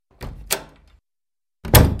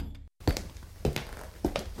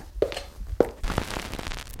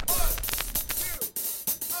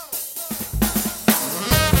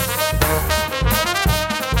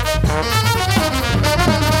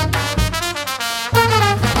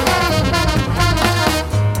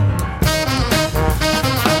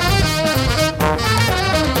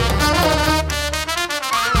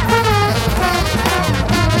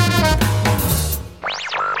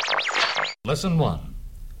Lesson 1.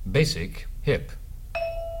 Basic Hip.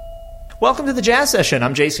 Welcome to the Jazz Session.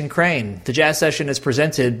 I'm Jason Crane. The Jazz Session is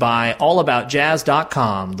presented by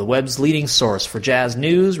allaboutjazz.com, the web's leading source for jazz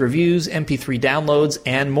news, reviews, MP3 downloads,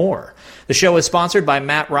 and more. The show is sponsored by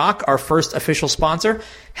Matt Rock, our first official sponsor.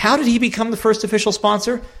 How did he become the first official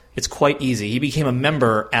sponsor? It's quite easy. He became a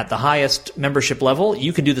member at the highest membership level.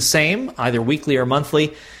 You can do the same, either weekly or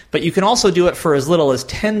monthly, but you can also do it for as little as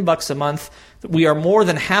 $10 a month. We are more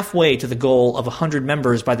than halfway to the goal of 100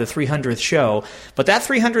 members by the 300th show, but that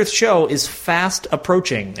 300th show is fast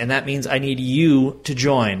approaching, and that means I need you to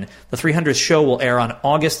join. The 300th show will air on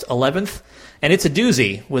August 11th, and it's a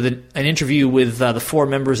doozy with an interview with the four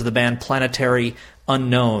members of the band Planetary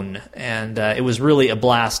Unknown, and it was really a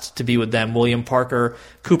blast to be with them. William Parker,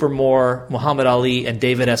 Cooper Moore, Muhammad Ali, and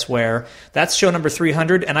David S. Ware. That's show number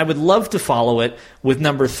 300, and I would love to follow it with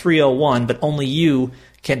number 301, but only you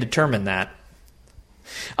can determine that.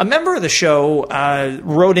 A member of the show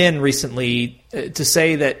wrote in recently to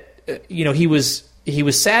say that he was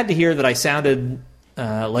sad to hear that I sounded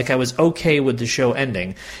like I was okay with the show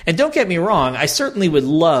ending. And don't get me wrong, I certainly would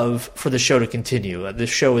love for the show to continue. This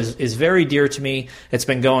show is very dear to me. It's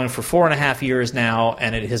been going for 4.5 years now,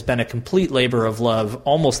 and it has been a complete labor of love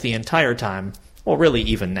almost the entire time. Well, really,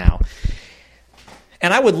 even now.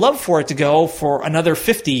 And I would love for it to go for another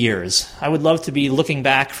 50 years. I would love to be looking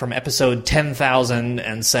back from episode 10,000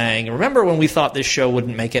 and saying, remember when we thought this show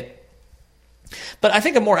wouldn't make it? But I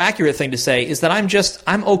think a more accurate thing to say is that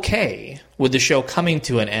I'm okay with the show coming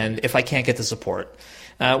to an end if I can't get the support.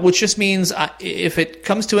 Which just means if it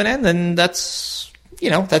comes to an end, then that's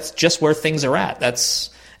just where things are at.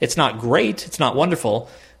 It's not great, it's not wonderful,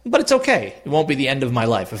 but it's okay. It won't be the end of my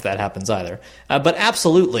life if that happens either. But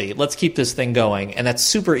absolutely, let's keep this thing going, and that's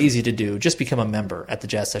super easy to do. Just become a member at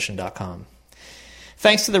thejazzsession.com.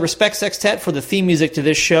 Thanks to the Respect Sextet for the theme music to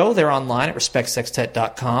this show. They're online at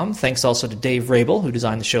respectsextet.com. Thanks also to Dave Rabel, who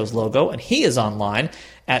designed the show's logo, and he is online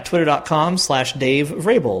at twitter.com/Dave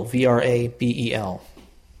Vrabel, Vrabel.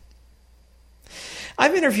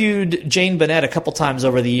 I've interviewed Jane Bunnett a couple times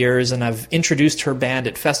over the years, and I've introduced her band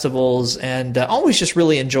at festivals, and always just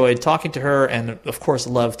really enjoyed talking to her, and of course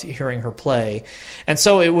loved hearing her play. And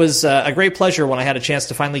so it was a great pleasure when I had a chance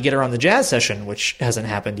to finally get her on the Jazz Session, which hasn't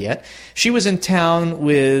happened yet. She was in town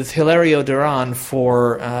with Hilario Duran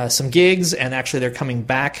for some gigs, and actually they're coming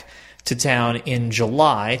back to town in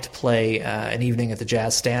July to play an evening at the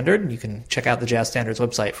Jazz Standard. You can check out the Jazz Standard's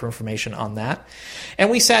website for information on that. And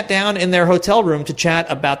we sat down in their hotel room to chat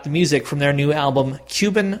about the music from their new album,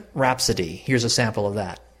 Cuban Rhapsody. Here's a sample of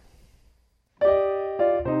that.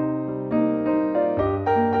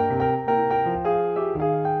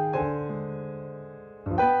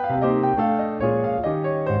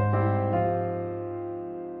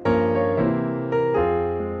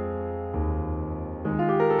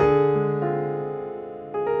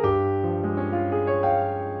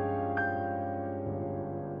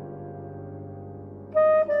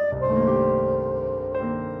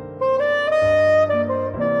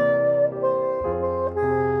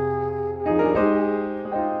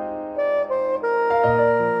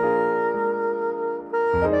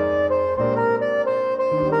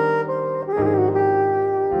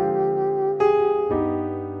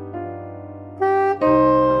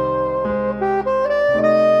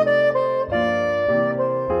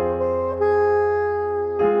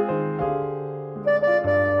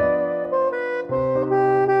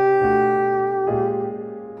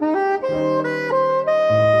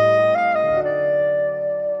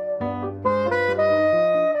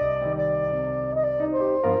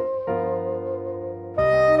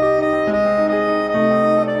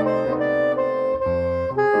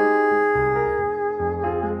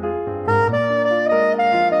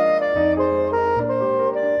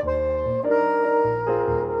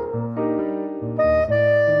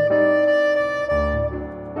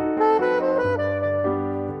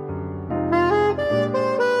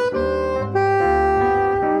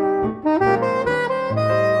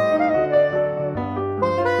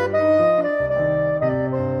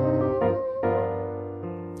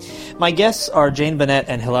 My guests are Jane Bunnett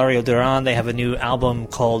and Hilario Duran. They have a new album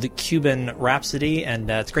called Cuban Rhapsody, and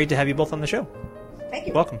it's great to have you both on the show. Thank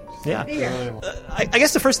you. Welcome. Yeah. I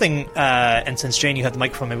guess the first thing, and since Jane, you have the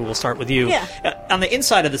microphone, maybe we'll start with you. Yeah. On the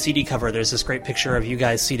inside of the CD cover, there's this great picture of you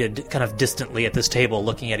guys seated kind of distantly at this table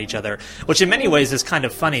looking at each other, which in many ways is kind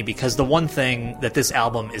of funny because the one thing that this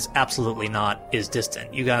album is absolutely not is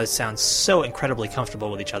distant. You guys sound so incredibly comfortable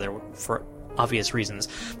with each other for obvious reasons.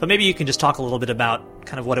 But maybe you can just talk a little bit about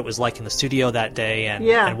kind of what it was like in the studio that day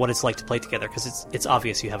and what it's like to play together, because it's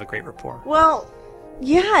obvious you have a great rapport. Well,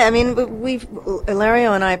 Yeah, I mean,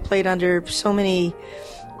 Hilario and I played under so many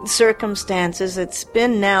circumstances. It's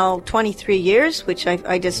been now 23 years, which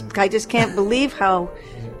I just can't believe how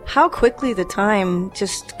quickly the time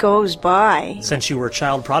just goes by. Since you were a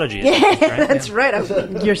child prodigy. Yeah, right? That's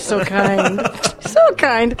right. You're so kind. So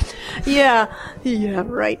kind. Yeah,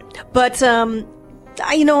 right. But,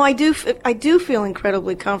 I do feel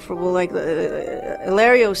incredibly comfortable. Like,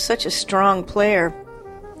 Hilario is such a strong player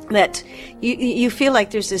that you feel like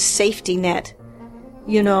there's this safety net.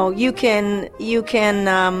 You can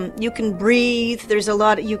breathe. There's a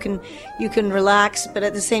lot. You can relax, but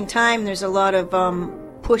at the same time, there's a lot of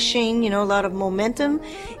pushing. A lot of momentum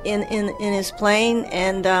in his playing,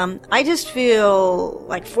 and I just feel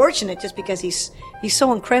like fortunate just because he's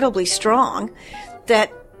so incredibly strong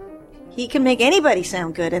that he can make anybody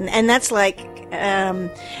sound good, and that's like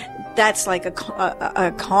a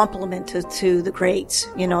compliment to the greats.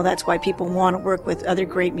 That's why people want to work with other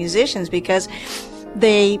great musicians, because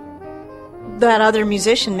that other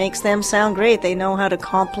musician makes them sound great. They know how to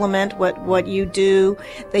complement what you do.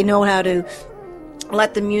 They know how to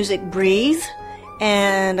let the music breathe.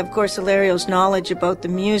 And of course, Hilario's knowledge about the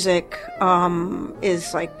music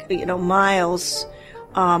is like, miles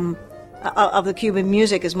of the Cuban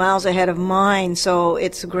music is miles ahead of mine. So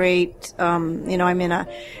it's great. I'm in a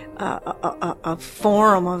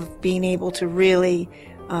forum of being able to really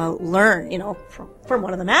learn, from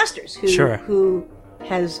one of the masters who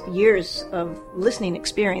has years of listening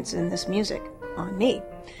experience in this music on me.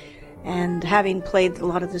 And having played a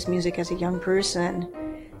lot of this music as a young person,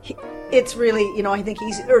 it's really, I think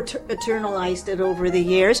he's eternalized it over the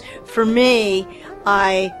years. For me,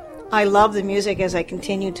 I love the music as I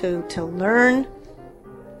continue to learn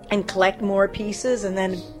and collect more pieces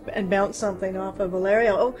and bounce something off of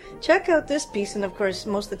Hilario. Oh, check out this piece. And of course,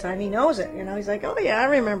 most of the time he knows it. He's like, oh yeah, I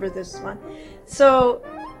remember this one. So,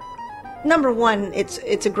 number one,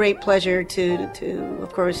 it's a great pleasure to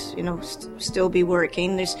of course, still be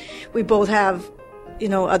working. We both have,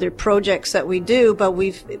 other projects that we do, but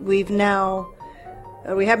we have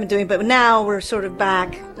been doing, but now we're sort of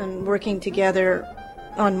back and working together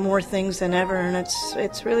on more things than ever, and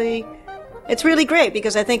it's really great,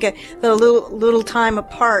 because I think the little time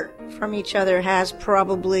apart from each other has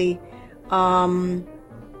probably, I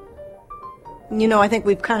think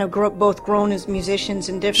we've kind of both grown as musicians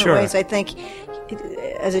in different ways. I think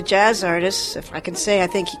as a jazz artist, if I can say, I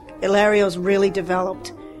think Hilario's really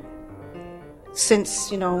developed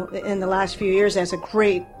since, in the last few years as a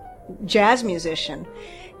great jazz musician.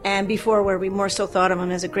 And before, where we more so thought of him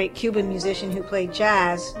as a great Cuban musician who played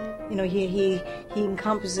jazz, he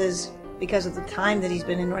encompasses, because of the time that he's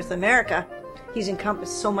been in North America, he's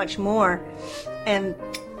encompassed so much more. And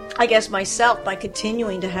I guess myself, by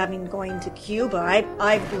continuing to going to Cuba,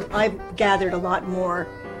 I've gathered a lot more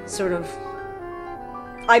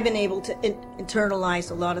I've been able to internalize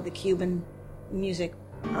a lot of the Cuban music,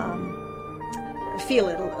 feel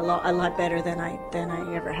it a lot better than I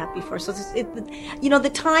ever have before. So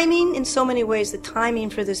the timing, in so many ways, the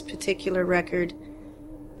timing for this particular record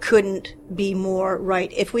couldn't be more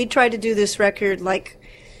right. If we tried to do this record like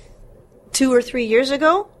 2 or 3 years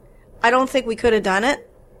ago, I don't think we could have done it.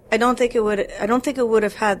 I don't think it would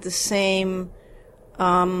have had the same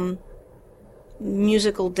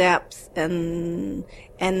musical depth and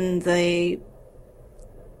the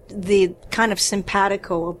kind of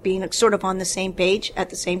simpatico of being sort of on the same page at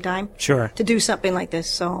the same time. Sure. To do something like this.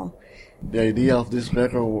 So the idea of this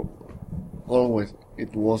record always,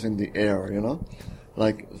 it was in the air,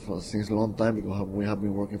 like since a long time, because we have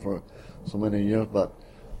been working for so many years, but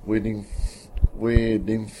we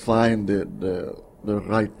didn't find the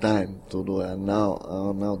right time to do it. And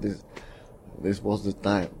now this was the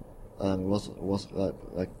time, and was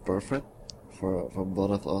like perfect for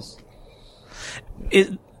both of us.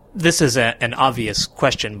 This is an obvious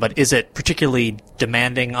question, but is it particularly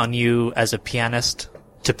demanding on you as a pianist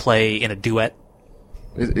to play in a duet?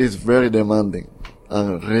 It's very demanding,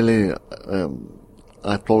 and really,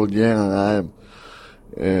 I told Jane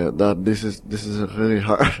and that this is a really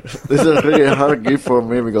hard this is a really hard gift for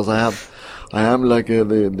me, because I am like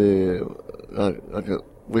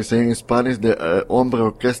we say in Spanish, the hombre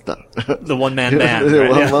orquesta, the one-man band,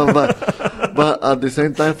 one band. But at the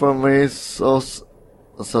same time, for me, it's so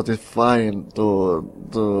satisfying to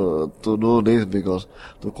do this, because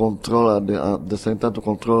to control at the same time, to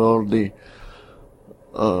control all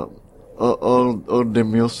the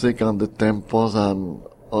music and the tempos and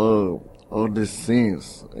all the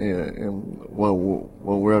scenes in what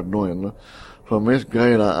we are doing. For me, it's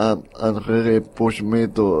great, and really pushed me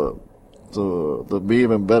to be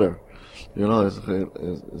even better.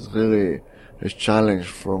 It's really challenge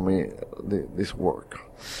for me, this work.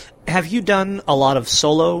 Have you done a lot of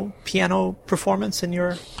solo piano performance in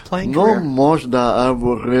your playing Not career? much that I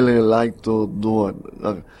would really like to do it.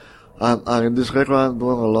 And in this record, I'm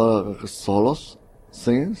doing a lot of solos,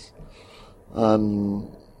 sings. And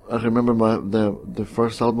I remember the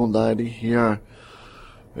first album that I did here,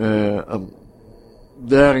 there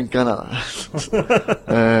in Canada.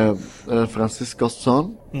 Francisco's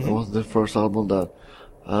Son. It was the first album that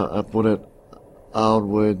I put it out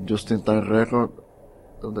with Just in Time Record.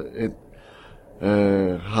 It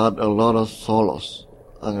had a lot of solos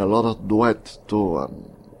and a lot of duets too, and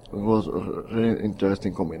it was a really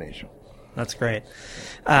interesting combination. That's great.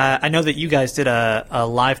 I know that you guys did a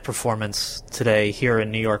live performance today here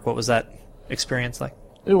in New York. What was that experience like?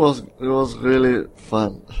 It was really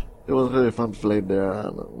fun. It was really fun to play there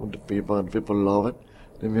and with the people, and people love it,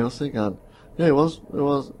 the music, and yeah, it was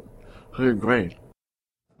really great.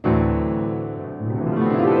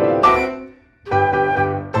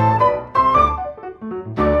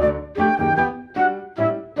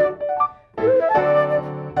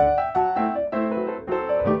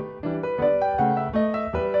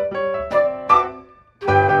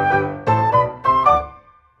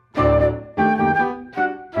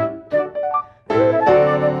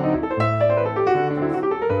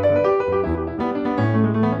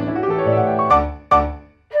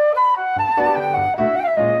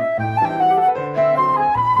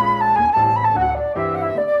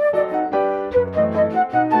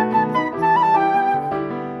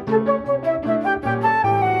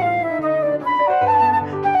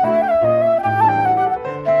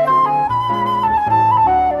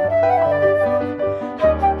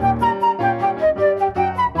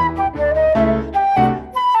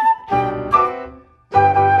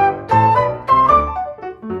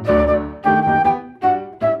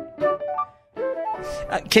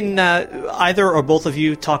 Can either or both of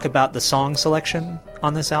you talk about the song selection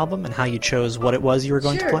on this album and how you chose what it was you were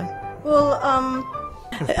going to play? Well,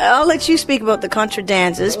 I'll let you speak about the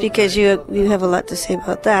contradances because you have a lot to say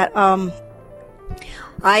about that.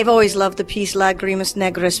 I've always loved the piece Lágrimas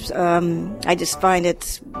Negras. I just find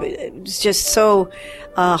it's just so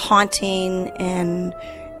haunting, and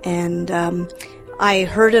I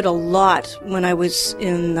heard it a lot when I was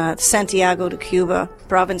in Santiago de Cuba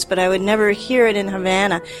province, but I would never hear it in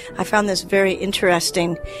Havana. I found this very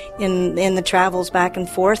interesting in the travels back and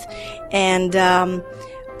forth, and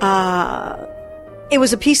it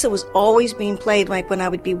was a piece that was always being played, like when I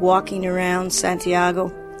would be walking around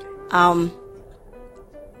Santiago,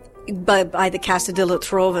 by the Casa de las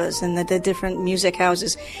Trovas and the different music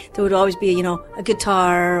houses. There would always be, a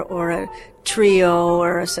guitar or a trio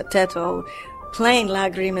or a septeto playing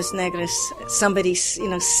Lágrimas Negras, somebody,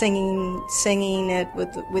 singing it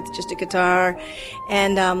with just a guitar.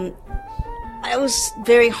 And I was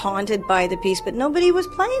very haunted by the piece, but nobody was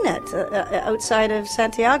playing it outside of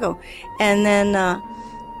Santiago. And then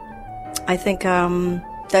I think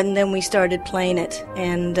then we started playing it,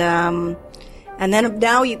 and then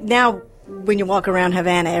now when you walk around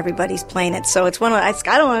Havana, everybody's playing it. So it's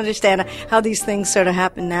I don't understand how these things sort of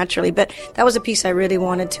happen naturally, but that was a piece I really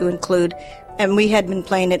wanted to include, and we had been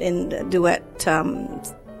playing it in duet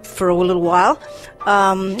for a little while.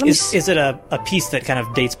 Is it a piece that kind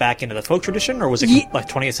of dates back into the folk tradition, or was it like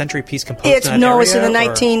 20th century piece composed in that area? It's in the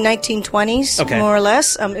 1920s, okay, more or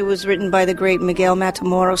less. It was written by the great Miguel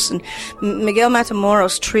Matamoros, and Miguel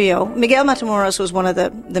Matamoros trio. Miguel Matamoros was one of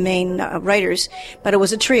the main writers, but it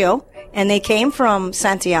was a trio, and they came from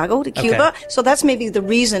Santiago de Cuba. Okay. So that's maybe the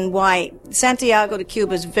reason why Santiago de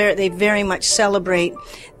Cuba they very much celebrate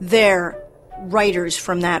their writers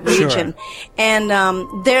from that region. Sure. And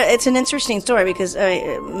it's an interesting story because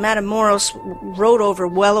Matamoros wrote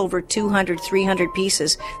well over 200, 300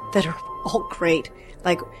 pieces that are all great.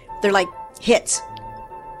 They're like hits.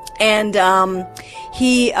 And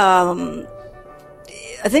he, I'm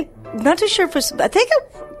not sure if it was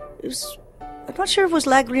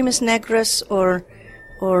Lágrimas Negras or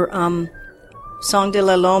Song de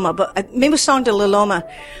la Loma, but maybe it was Song de la Loma,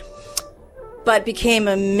 but became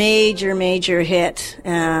a major hit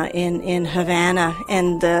in Havana,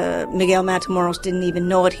 and Miguel Matamoros didn't even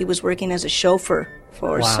know it. He was working as a chauffeur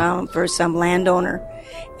for some landowner,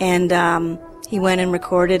 and he went and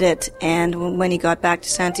recorded it. And when he got back to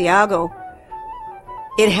Santiago,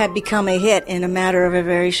 it had become a hit in a matter of a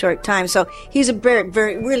very short time. So he's a very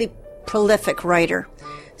really prolific writer.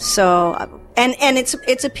 So and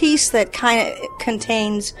it's a piece that kind of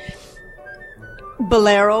contains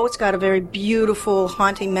bolero. It's got a very beautiful,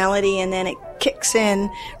 haunting melody, and then it kicks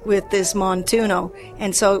in with this montuno.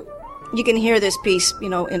 And so you can hear this piece,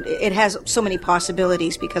 and it has so many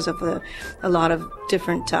possibilities because of a lot of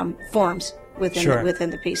different forms within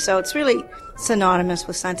the piece. So it's really synonymous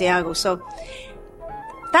with Santiago. So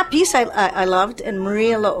that piece I loved, and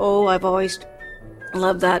Maria Lo'o, I've always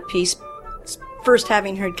loved that piece. First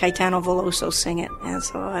having heard Caetano Veloso sing it, and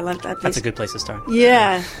so I love that piece. That's a good place to start.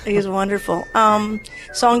 Yeah, it was wonderful.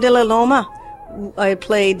 Song de la Loma, I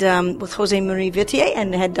played with Jose Marie Vitier,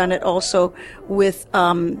 and had done it also with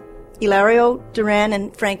Hilario, Duran,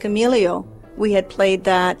 and Frank Emilio. We had played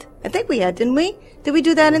that. I think we had, didn't we? Did we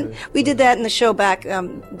do that? We did that in the show back a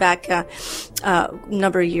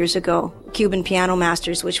number of years ago. Cuban Piano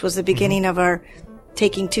Masters, which was the beginning of our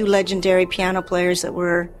taking two legendary piano players that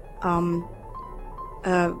were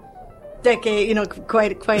decade,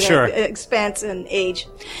 quite Sure. an expanse in age.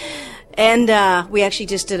 And we actually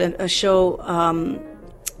just did a show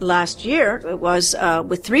last year. It was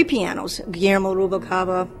with three pianos: Guillermo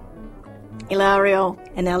Rubalcaba, Hilario,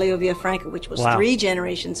 and Elio Villafranca, which was three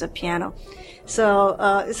generations of piano. So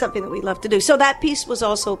it's something that we love to do. So that piece was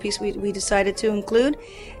also a piece we decided to include.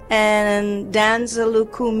 And Danza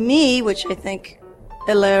Lukumi, which I think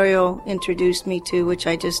Hilario introduced me to, which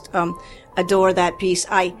I just adore that piece.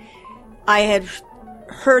 I had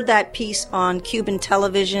heard that piece on Cuban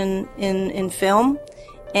television in film,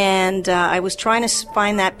 and I was trying to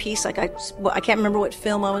find that piece. Like I can't remember what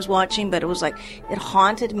film I was watching, but it was like it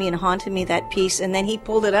haunted me, that piece. And then he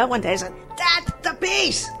pulled it out one day. I said, "That's the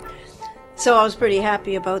piece!" So I was pretty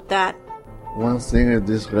happy about that. One thing in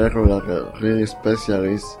this record that really special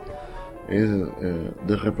is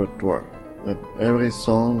the repertoire. Like every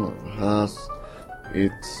song has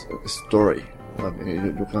its story. Like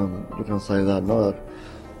you can say that, no?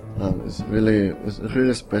 It's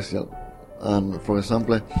really special. And for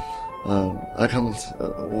example, I can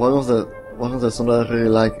one of the songs that I really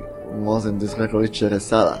like most in this record is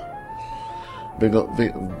Cherezada.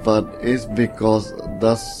 But it's because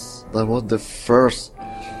that was the first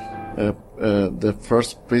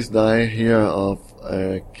piece that I hear of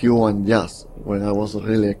Cuban jazz when I was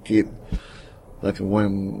really a kid. Like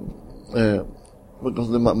when because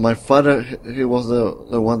my father, he was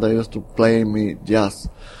the one that used to play me jazz,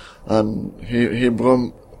 and he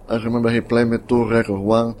brought. I remember he played me two records.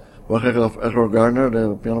 One record of Errol Garner,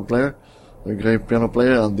 the piano player, the great piano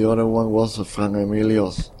player, and the other one was Frank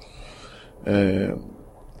Emilio's Frank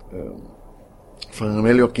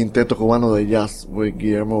Emilio Quinteto Cubano de Jazz with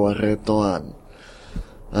Guillermo Barreto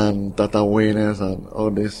and Tata Wines and all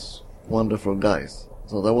these wonderful guys.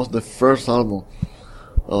 So that was the first album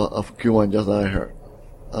of Cuban jazz that I heard.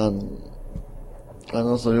 And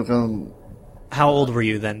also you can... How old were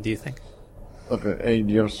you then, do you think? Okay, 8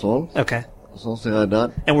 years old. Okay. Something like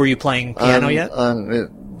that. And were you playing piano yet?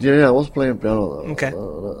 Yeah, I was playing piano. Okay.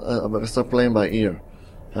 I started playing by ear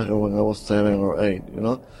when I was 7 or 8,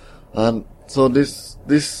 And so this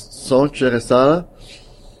song, Cherezada,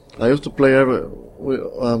 I used to play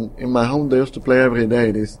in my home they used to play every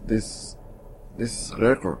day this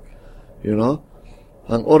record,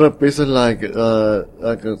 And other pieces like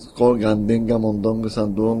it's called Gandinga, Mondongo,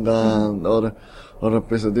 Sandunga, and other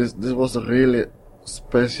pieces. This was a really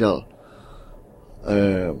special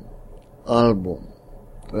album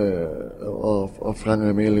of Frank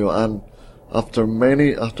Emilio, and after many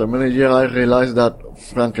years I realized that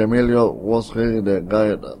Frank Emilio was really the guy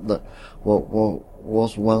that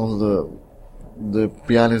was one of the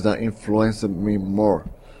pianists that influenced me more.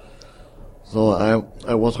 So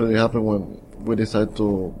I was really happy when we decided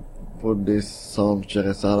to put this song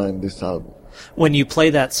Cherezada in this album. When you play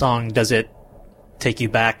that song, does it take you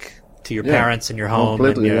back to your parents and your home?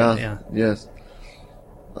 Completely, yes.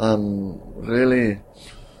 And really,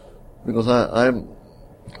 because I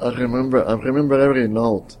remember every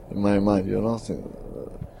note in my mind,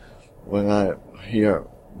 when I hear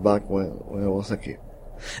back when I was a kid.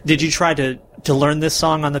 Did you try to learn this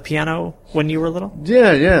song on the piano when you were little?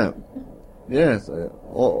 Yeah. Yes,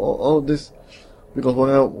 all this, because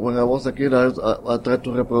when I was a kid, I tried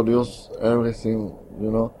to reproduce everything,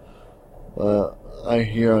 I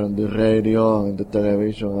hear on the radio and the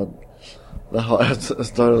television, and that's how I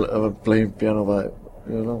started playing piano by,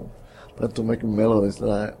 trying to make melodies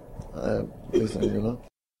that I listen,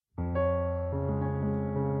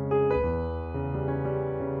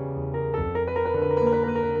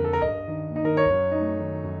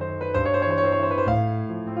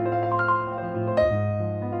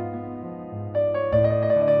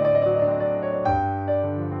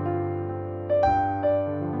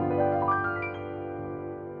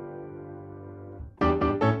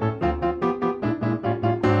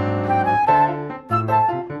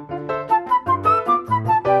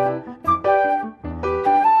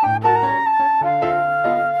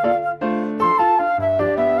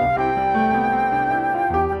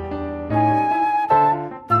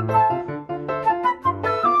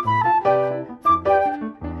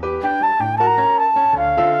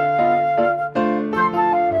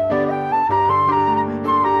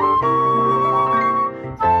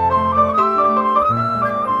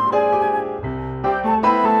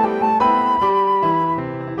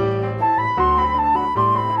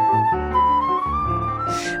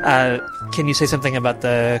 Can you say something about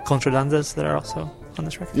the contradanzas that are also on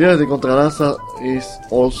this record? Yeah, the contradanza is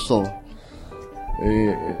also.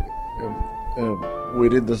 We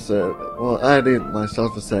did this. I did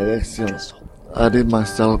myself a selection. I did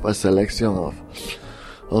myself a selection of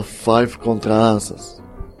 5 contradanzas.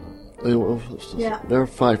 There are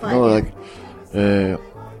 5. No, like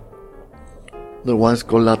the one's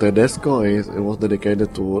called La Tedesco. It was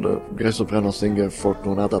dedicated to the great soprano singer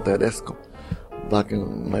Fortunata Tedesco back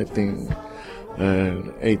in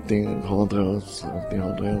 1800 or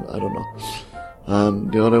 1700. I don't know.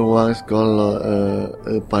 And the other one is called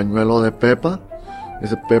El Pañuelo de Pepa.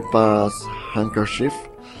 It's a Pepa's handkerchief.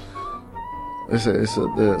 It's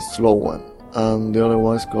the slow one. And the other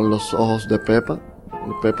one is called Los Ojos de Pepa,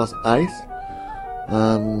 the Pepa's eyes.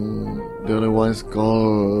 And the other one is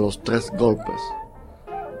called Los Tres Golpes.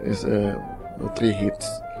 It's 3 hits.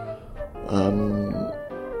 And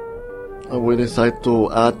we decided to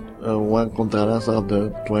add one contradanza of the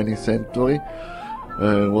 20th century.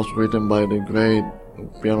 It was written by the great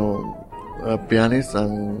pianist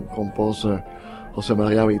and composer José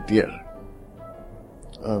María Vitier.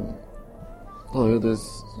 So it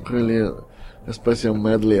is really a special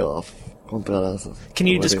medley of contradanzas. Can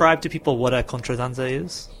you describe to people what a contradanza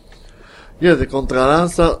is? Yeah, the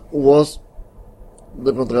contradanza was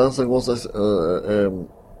a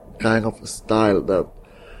kind of style that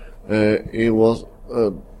it was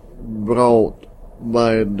brought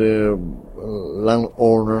by the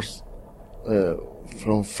landowners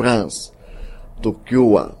from France to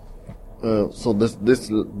Cuba. So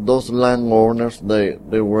those landowners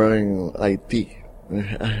they were in Haiti.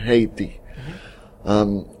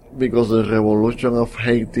 Because the revolution of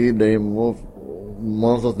Haiti,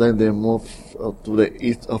 most of them moved to the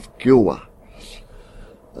east of Cuba,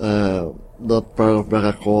 that part of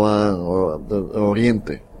Baracoa or the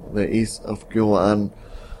Oriente, the east of Cuba, and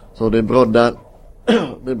so they brought the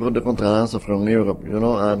contradanza from Europe,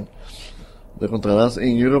 and the contradanza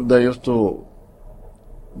in Europe they used to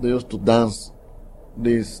dance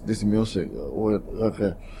this music with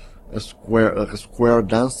like square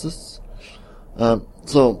dances.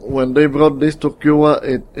 So when they brought this to Cuba,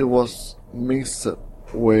 it was mixed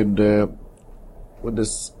with the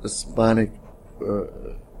Hispanic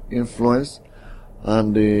influence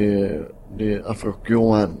and the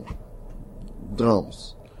Afro-Cuban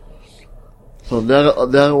drums. So there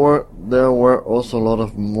were also a lot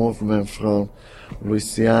of movement from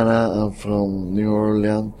Louisiana and from New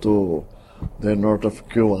Orleans to the north of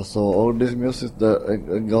Cuba. So all this music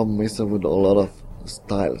that got mixed with a lot of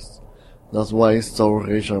styles. That's why it's so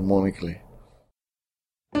rich harmonically.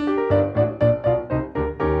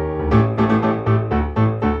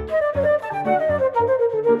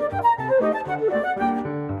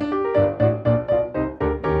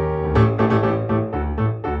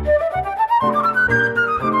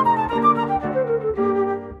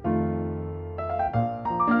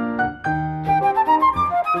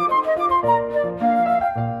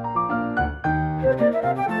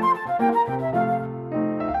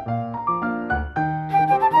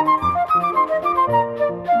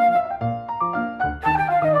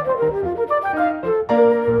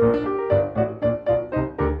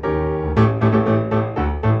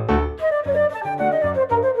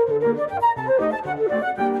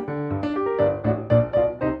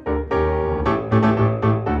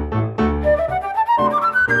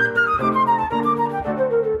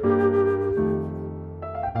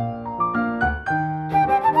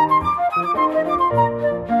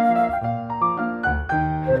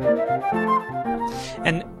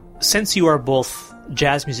 And since you are both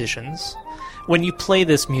jazz musicians, when you play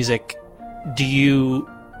this music, do you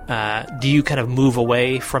kind of move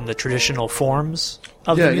away from the traditional forms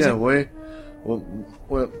of the music?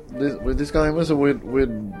 With this kind of music, we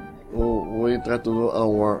try to do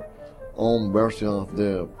our own version of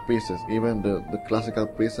the pieces. Even the classical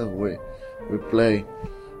pieces we play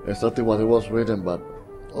exactly what it was written, but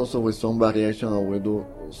also with some variation, and we do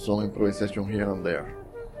some improvisation here and there.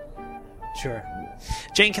 Sure.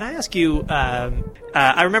 Jane, can I ask you,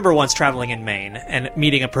 I remember once traveling in Maine and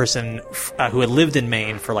meeting a person who had lived in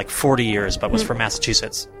Maine for like 40 years but was from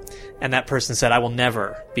Massachusetts. And that person said, I will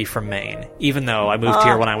never be from Maine, even though I moved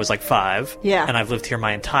here when I was like 5. Yeah. And I've lived here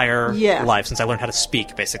my entire life since I learned how to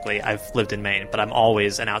speak, basically. I've lived in Maine, but I'm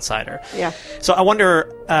always an outsider. Yeah. So I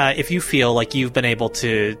wonder if you feel like you've been able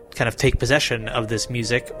to kind of take possession of this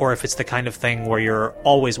music, or if it's the kind of thing where you're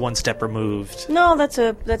always one step removed. No, that's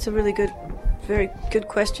a really good, very good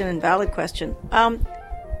question and valid question.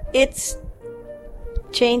 It's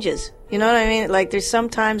changes. You know what I mean? Like, there's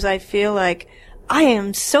sometimes I feel like I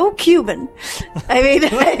am so Cuban. I mean,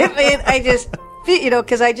 I just feel,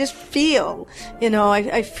 because I just feel,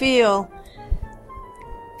 I feel,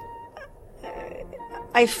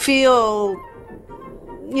 especially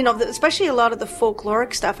a lot of the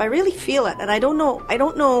folkloric stuff. I really feel it, and I don't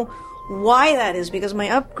know why that is, because my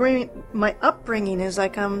upbringing is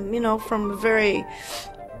like I'm, from a very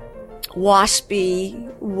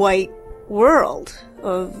waspy white world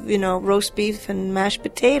of, roast beef and mashed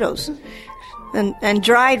potatoes. And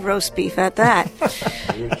dried roast beef at that.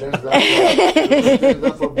 You change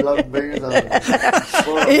that for black beans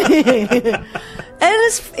and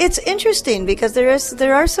it's interesting, because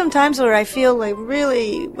there are some times where I feel like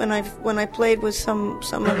really when I played with some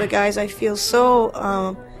of the guys, I feel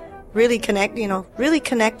so really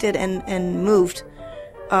connected and moved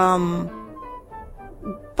by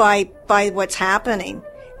what's happening,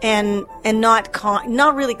 and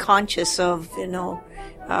not really conscious of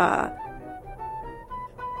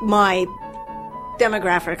my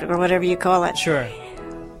demographic or whatever you call it. Sure.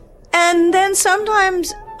 And then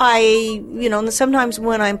sometimes sometimes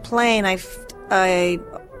when I'm playing, I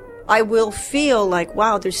will feel like,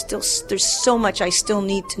 wow, there's so much I still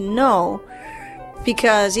need to know,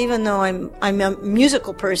 because even though I'm a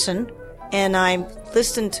musical person and I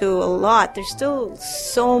listen to a lot, there's still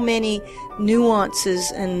so many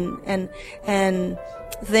nuances and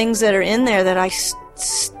things that are in there that I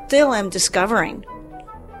still am discovering.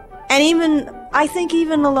 And I think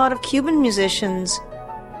even a lot of Cuban musicians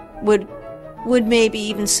would maybe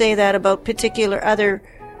even say that about particular other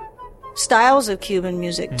styles of Cuban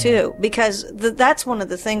music too, because that's one of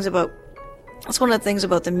the things about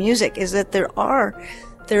the music, is that there are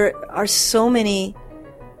so many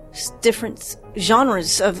different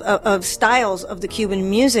genres of styles of the Cuban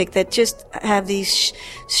music that just have these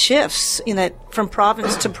shifts, from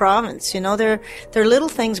province to province. They're little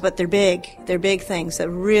things, but they're big. They're big things that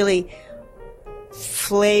really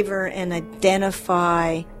flavor and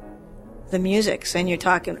identify the music. And you're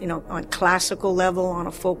talking, on classical level, on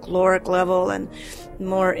a folkloric level, and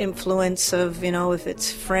more influence of, if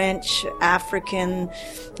it's French, African,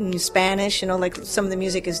 Spanish, like some of the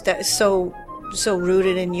music is so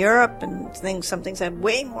rooted in Europe, and some things have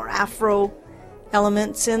way more Afro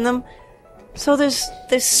elements in them. So there's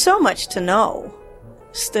so much to know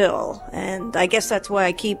still, and I guess that's why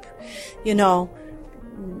I keep,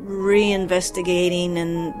 reinvestigating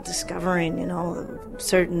and discovering,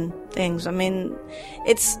 certain things. I mean,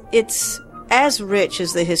 it's as rich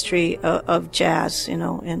as the history of jazz,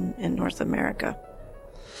 in North America.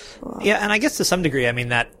 Well, yeah, and I guess to some degree, I mean,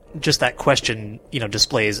 that question,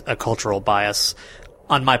 displays a cultural bias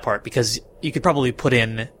on my part, because you could probably put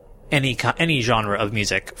in any genre of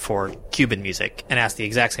music for Cuban music and ask the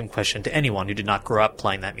exact same question to anyone who did not grow up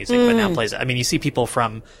playing that music but now plays it. I mean, you see people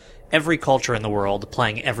from every culture in the world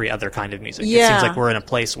playing every other kind of music. Yeah. It seems like we're in a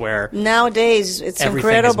place where nowadays it's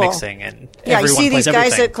everything incredible. is mixing, and you see these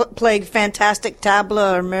guys everything. that play fantastic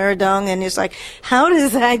tabla or merengue, and it's like, how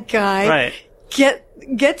does that guy get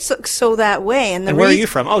so that way? And where are you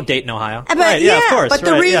from? Oh, Dayton, Ohio. But, right, yeah, of course. But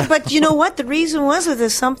right, you know what? The reason was that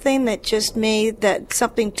there's something that just made that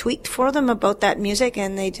something tweaked for them about that music,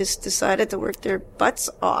 and they just decided to work their butts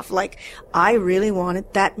off. Like, I really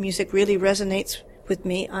wanted that music, really resonates with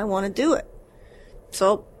me. I want to do it.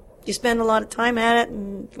 So you spend a lot of time at it,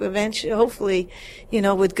 and eventually, hopefully,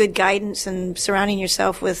 with good guidance and surrounding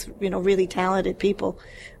yourself with, really talented people,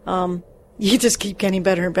 you just keep getting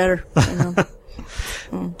better and better.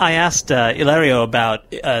 I asked Hilario about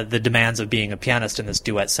the demands of being a pianist in this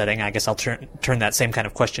duet setting. I guess I'll turn that same kind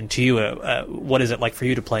of question to you. What is it like for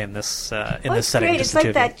you to play in this setting? It's great. It's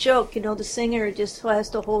like that joke, the singer just has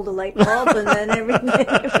to hold a light bulb, and then everything.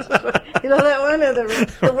 That one.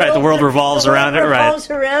 The world revolves around her. Right. Revolves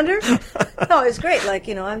around her. No, it's great. Like,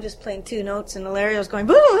 I'm just playing two notes, and Hilario's going.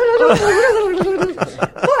 Boy,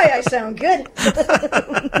 I sound good.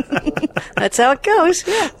 That's how it goes.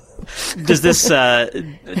 Yeah. Does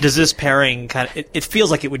this pairing kind of, it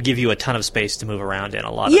feels like it would give you a ton of space to move around in,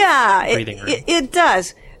 a lot of breathing room. It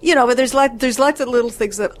does. But there's lots of little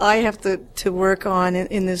things that I have to work on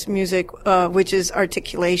in this music, which is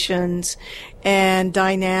articulations and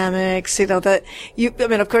dynamics,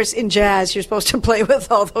 of course in jazz you're supposed to play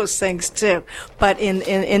with all those things too. But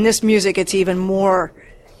in this music it's even more,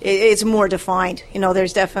 it's more defined.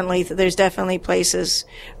 There's definitely places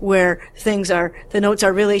where the notes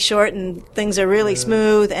are really short and things are really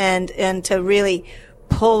smooth, and to really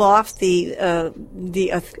pull off the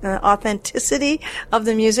authenticity of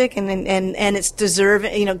the music and its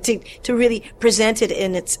deserving, to really present it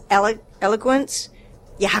in its eloquence,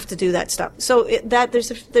 you have to do that stuff. So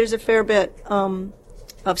there's a fair bit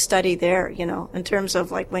of study there, in terms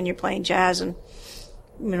of like when you're playing jazz and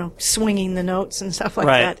swinging the notes and stuff like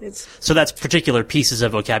Right. that. So that's particular pieces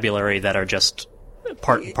of vocabulary that are just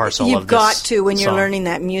part and parcel of this You've got to, when you're song. learning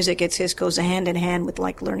that music, it just goes hand in hand with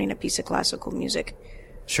like learning a piece of classical music.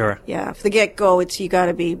 Sure. Yeah, from the get-go, you got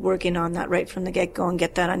to be working on that right from the get-go and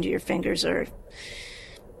get that under your fingers, or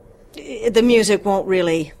the music won't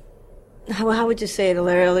really. How would you say it,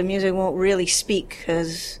 Hilario? The music won't really speak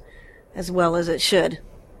as well as it should.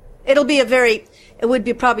 It would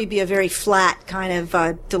probably be a very flat kind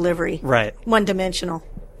of delivery, Right? One-dimensional.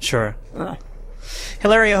 Sure.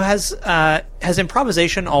 Hilario, has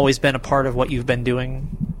improvisation always been a part of what you've been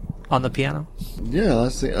doing on the piano? Yeah, I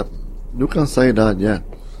see. You can say that. Yeah.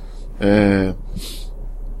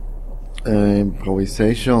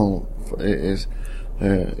 Improvisation is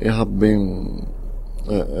it have been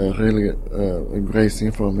really a great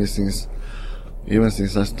thing for me since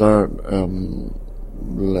I started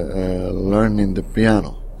learning the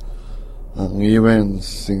piano, and even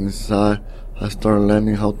since I started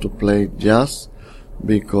learning how to play jazz,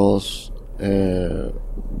 because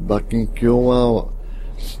back in Cuba,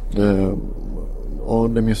 all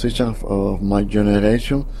the musicians of my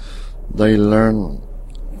generation, they learn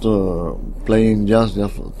to playing jazz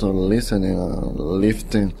just to listening and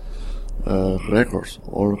lifting records,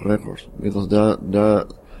 old records, because there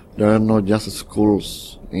are no jazz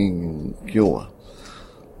schools in Cuba.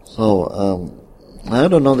 So I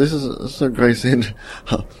don't know. It's a great thing.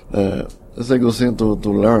 It's a good thing to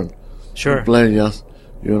learn. Sure. To play jazz,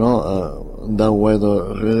 that way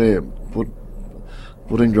to really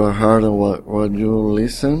put in your heart and what you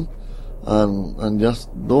listen, and just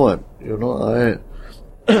do it.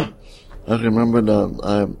 I remember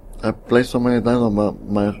that I played so many times on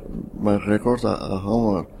my records at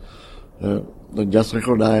home. The jazz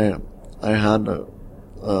record I had,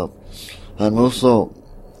 and also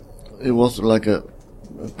it was like a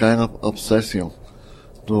kind of obsession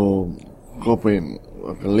to copying,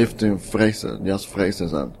 lifting phrases, jazz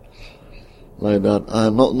phrases, and like that.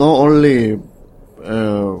 Not only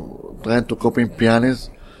trying to copy pianists.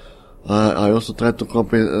 I also try to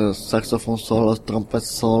copy saxophone solos, trumpet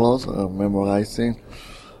solos, memorizing,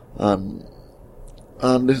 and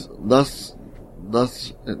this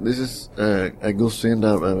is a good thing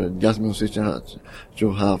that jazz musicians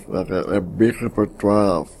should have, like a big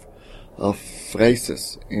repertoire of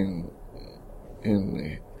phrases in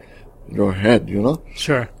your head,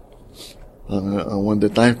 Sure. And when the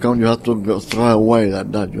time comes, you have to go throw away that.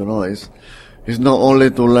 It's not only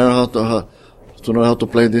to learn how to know how to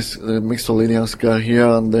play this mixolydian scale here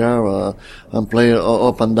and there, and play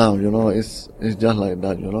up and down. It's just like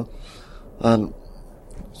that. And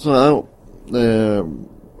so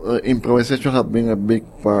improvisation has been a big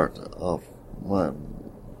part of my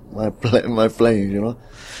playing.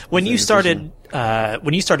 When you started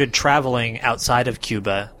traveling outside of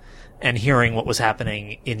Cuba and hearing what was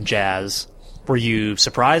happening in jazz, were you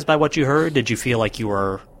surprised by what you heard? Did you feel like you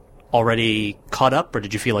were already caught up, or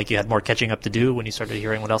did you feel like you had more catching up to do when you started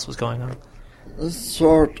hearing what else was going on?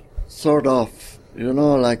 Sort of,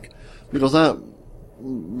 like because I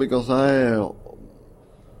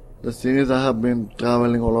the thing is, I have been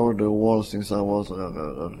traveling all over the world since I was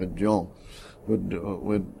young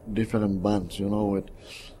with different bands.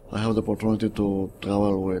 I have the opportunity to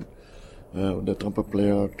travel with the trumpet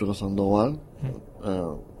player Duran,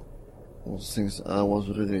 since I was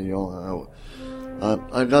really young.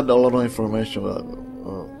 I got a lot of information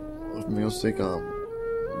of music,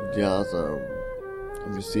 jazz,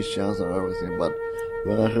 musicians and everything, but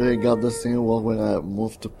when I really got the thing was when I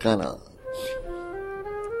moved to Canada.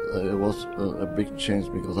 It was a big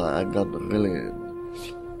change because I got really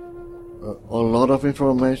a lot of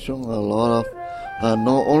information, a lot of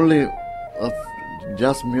not only of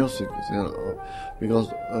jazz music,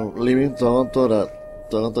 because living in Toronto,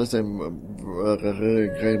 Toronto is a really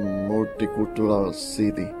great multicultural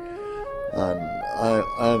city, and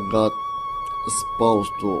I got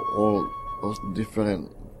exposed to all those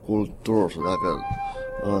different cultures, like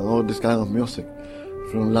all this kind of music,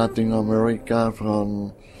 from Latin America,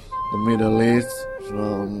 from the Middle East,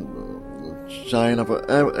 from China, from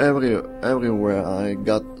everywhere I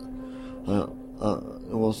got.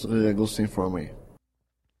 It was really a good thing for me.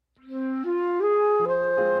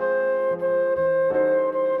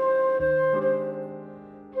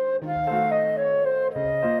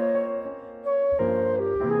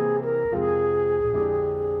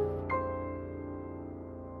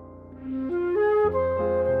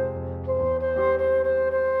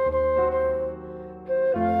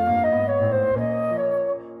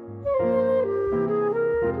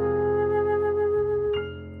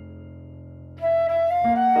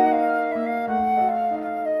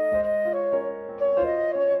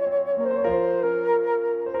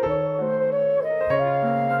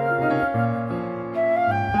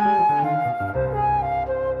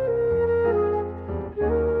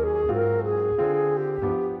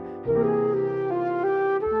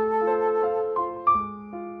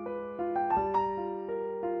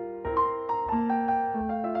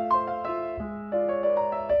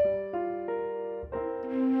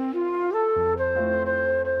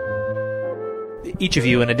 each of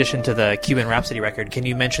you, in addition to the Cuban Rhapsody record, can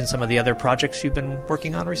you mention some of the other projects you've been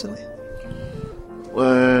working on recently?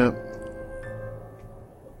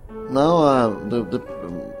 Now,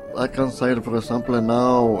 I can say, for example,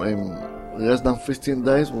 now in less than 15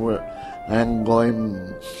 days, I'm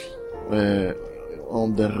going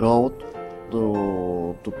on the road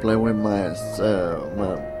to play with my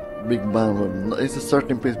big band. It's a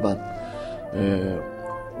 13-piece band.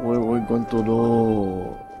 We're going to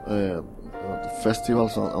do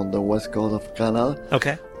festivals on the west coast of Canada.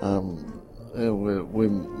 Okay.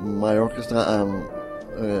 With my orchestra and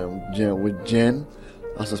with Jane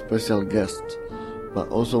as a special guest. But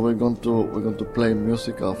also we're going to play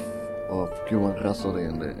music of Cuban Rhapsody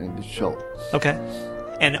in the show. Okay.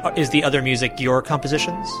 And is the other music your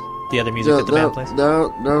compositions? The other music that the band plays?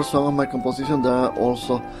 There are some of my compositions. There are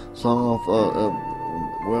also some of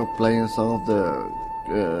we're playing some of the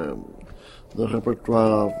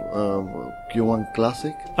repertoire of Cuban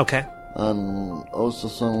classic. Okay. And also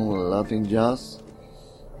some Latin jazz.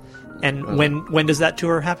 And when does that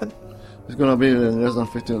tour happen? It's gonna be in less than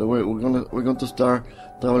 15 days. We're going to start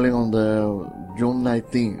traveling on the June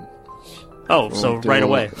 19th. Oh, so right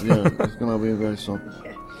away. Yeah, it's gonna be very soon.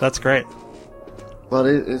 That's great. But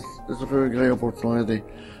it's a very great opportunity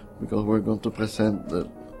because we're going to present this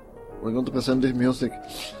music.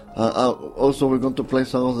 Also, we're going to play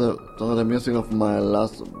some of the music of my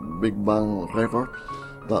last big band record.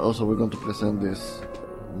 But also, we're going to present this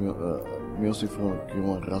music from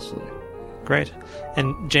Cuban Rhapsody. Great.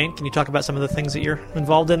 And Jane, can you talk about some of the things that you're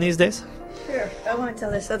involved in these days? Sure. I want to tell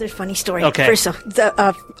this other funny story. Okay. First,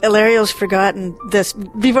 Hilario's forgotten this.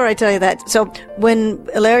 Before I tell you that, so when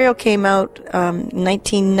Hilario came out,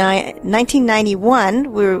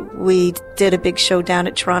 1991, we did a big show down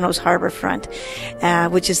at Toronto's Harbourfront,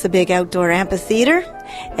 which is the big outdoor amphitheater,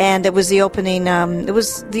 and it was the opening. It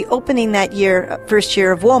was the opening that year, first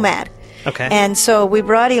year of WOMAD. Okay. And so we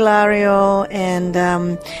brought Hilario and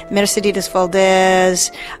Mercedes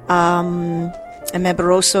Valdez, and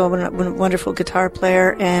Barroso, a wonderful guitar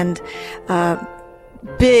player, and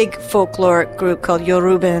big folkloric group called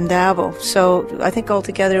Yoruba and Dabo. So I think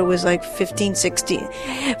altogether it was like 15, 16,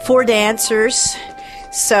 4 dancers.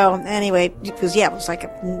 So anyway, it was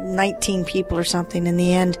like 19 people or something in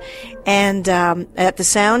the end. And at the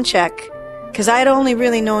sound check, because I had only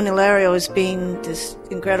really known Hilario as being this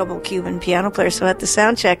incredible Cuban piano player. So at the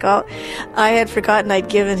sound check, I had forgotten I'd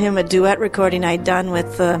given him a duet recording I'd done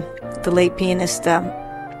with the late pianist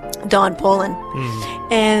Don Poland.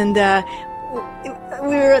 And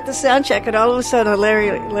we were at the sound check, and all of a sudden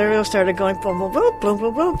Hilario started going boom, boom, boom, boom,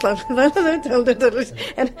 boom, boom, boom,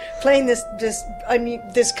 and playing this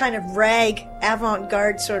kind of rag,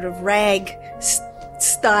 avant-garde sort of rag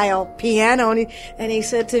style piano. And he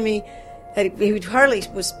said to me, he hardly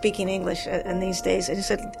was speaking English in these days, and he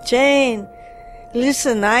said, "Jane,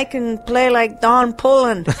 listen, I can play like Don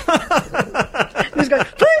Poland." He was going,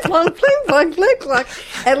 pling plong, pling plong, pling plong.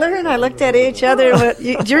 And Larry and I looked at each other and went, do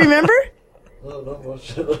you remember? No, not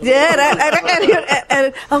much. Yeah,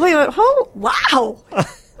 and we went, oh, wow.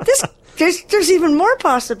 There's even more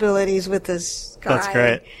possibilities with this guy. That's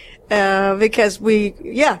great. Because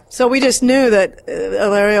so we just knew that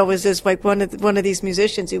Hilario was just like one of these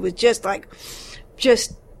musicians who was just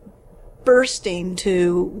bursting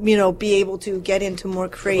to, be able to get into more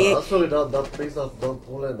creative. Actually, that piece of Don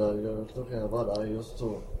Poland that you're talking about, I used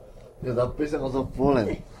to, that piece of Don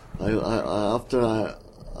Poland, after I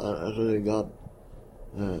really got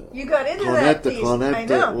you got into that piece.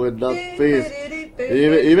 Connected with that piece.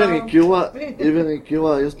 Even in Cuba,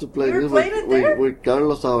 I used to play this with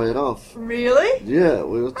Carlos Averoff. Really? Yeah,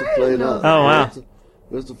 we used to play that. Oh, wow.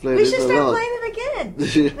 We used to play We this should a start lot. playing it again.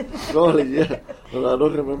 Probably, yeah. But I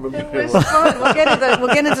don't remember It very was well. fun.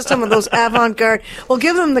 We'll get into some of those avant-garde. We'll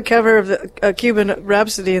give them the cover of the Cuban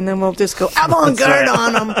Rhapsody, and then we'll just go avant-garde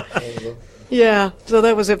on them. Yeah. So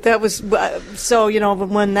that was so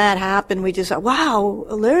when that happened, we just thought, wow,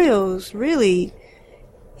 Hilario's really,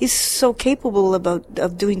 he's so capable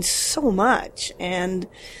of doing so much. And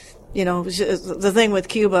it was just, the thing with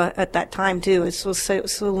Cuba at that time too, is so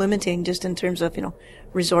limiting just in terms of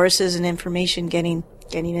resources and information getting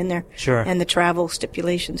in there. Sure. And the travel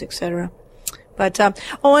stipulations, etc. But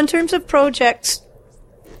in terms of projects,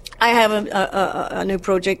 I have a new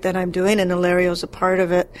project that I'm doing, and Hilario's a part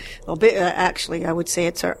of it. Well, actually, I would say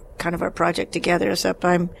it's our project together, except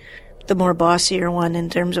I'm the more bossier one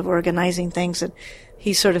in terms of organizing things, and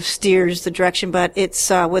he sort of steers the direction. But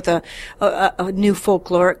it's with a new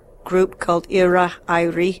folkloric group called Ira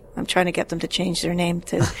Airi. I'm trying to get them to change their name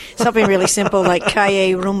to something really simple like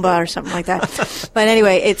Kaye Rumba or something like that. But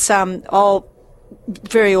anyway, it's all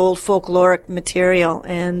very old folkloric material,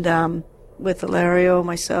 and with Hilario,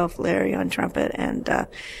 myself, Larry on trumpet, and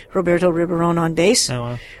Roberto Riberon on bass. Oh,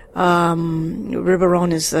 wow.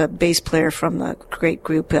 Riberon is a bass player from the great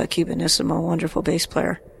group Cubanissimo, wonderful bass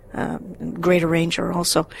player, great arranger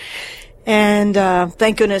also. And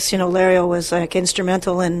thank goodness, Hilario was like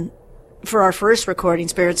instrumental in for our first recording,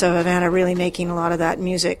 Spirits of Havana, really making a lot of that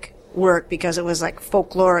music work, because it was like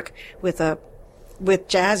folkloric with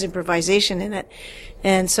jazz improvisation in it.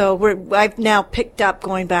 And so I've now picked up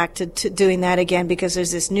going back to doing that again, because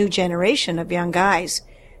there's this new generation of young guys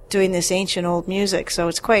doing this ancient old music. So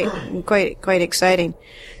it's quite exciting.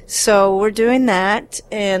 So we're doing that,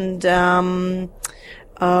 and I'm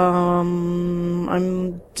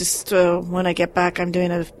just when I get back, I'm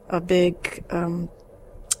doing a big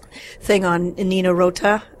thing on Nino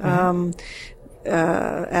Rota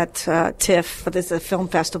at TIFF. There's a film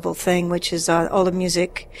festival thing, which is all the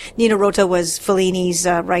music. Nino Rota was Fellini's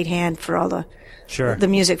right hand for all the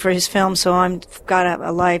music for his film. So I've got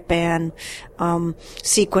a live band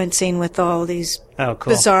sequencing with all these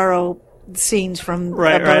bizarro scenes from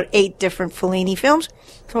about 8 different Fellini films.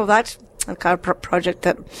 So that's a kind of project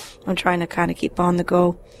that I'm trying to kind of keep on the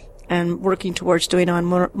go and working towards doing on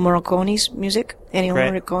Morricone's music, Ennio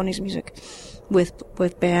Morricone's music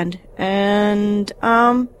with band. And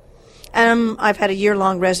I've had a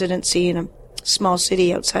year-long residency in a small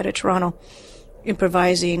city outside of Toronto,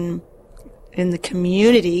 improvising in the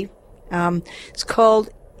community. It's called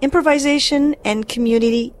Improvisation and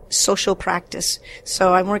Community Social Practice.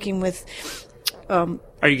 So I'm working with Are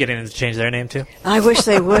you getting them to change their name too? I wish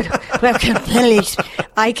they would.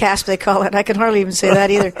 ICASP, they call it. I can hardly even say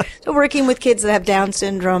that either. So working with kids that have Down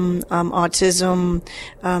syndrome, autism,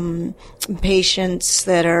 patients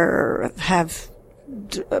that have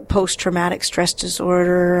post-traumatic stress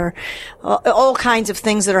disorder, all kinds of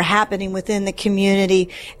things that are happening within the community,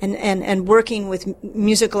 and working with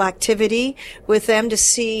musical activity with them to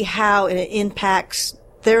see how it impacts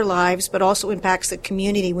their lives, but also impacts the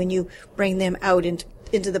community when you bring them out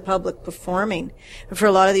into the public performing. And for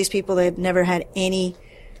a lot of these people, they've never had any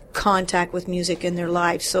contact with music in their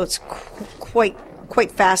lives, so it's quite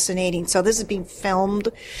fascinating. So this is being filmed.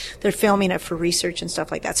 They're filming it for research and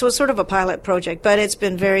stuff like that. So it's sort of a pilot project, but it's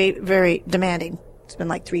been very, very demanding. It's been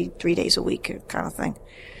like three days a week kind of thing.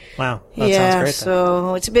 Wow. That sounds great.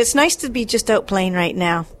 So it's nice to be just out playing right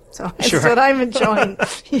now. So that's what I'm enjoying.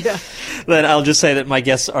 Yeah. Then I'll just say that my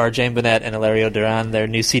guests are Jane Bunnett and Hilario Duran. Their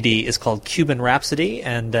new CD is called Cuban Rhapsody,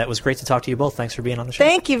 and it was great to talk to you both. Thanks for being on the show.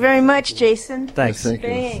 Thank you very much, Jason. Thanks. Thank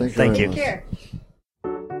you. Thank you. Very much. Here.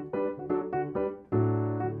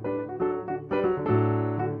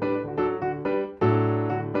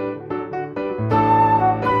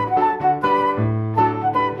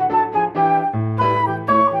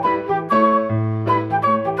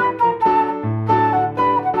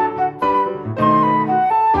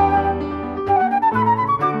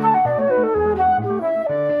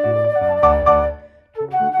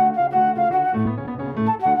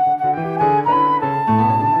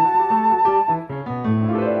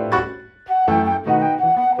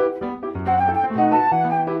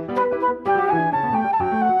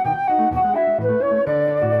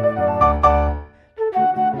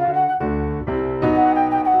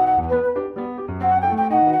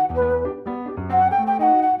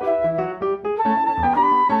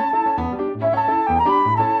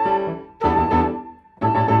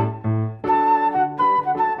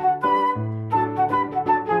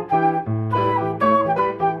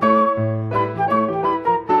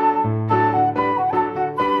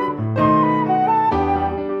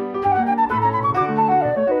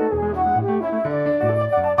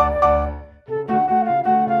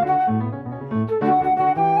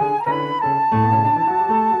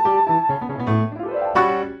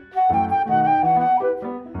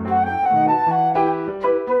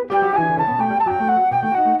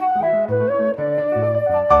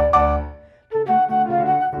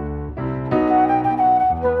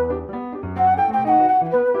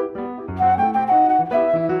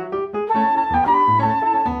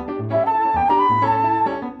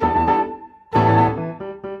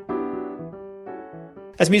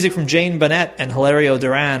 That's music from Jane Bunnett and Hilario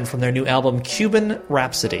Duran from their new album Cuban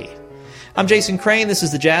Rhapsody. I'm Jason Crane. This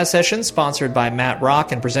is The Jazz Session, sponsored by Matt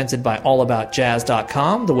Rock and presented by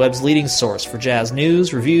AllAboutJazz.com, the web's leading source for jazz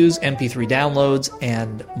news, reviews, MP3 downloads,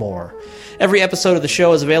 and more. Every episode of the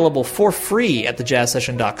show is available for free at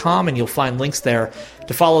thejazzsession.com, and you'll find links there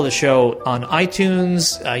to follow the show on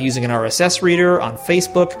iTunes, using an RSS reader, on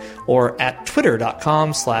Facebook, or at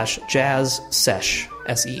twitter.com/jazzsesh,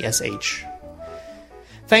 SESH.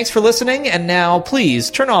 Thanks for listening, and now please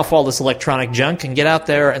turn off all this electronic junk and get out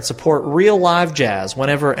there and support real live jazz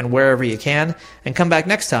whenever and wherever you can, and come back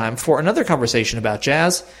next time for another conversation about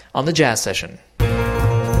jazz on The Jazz Session.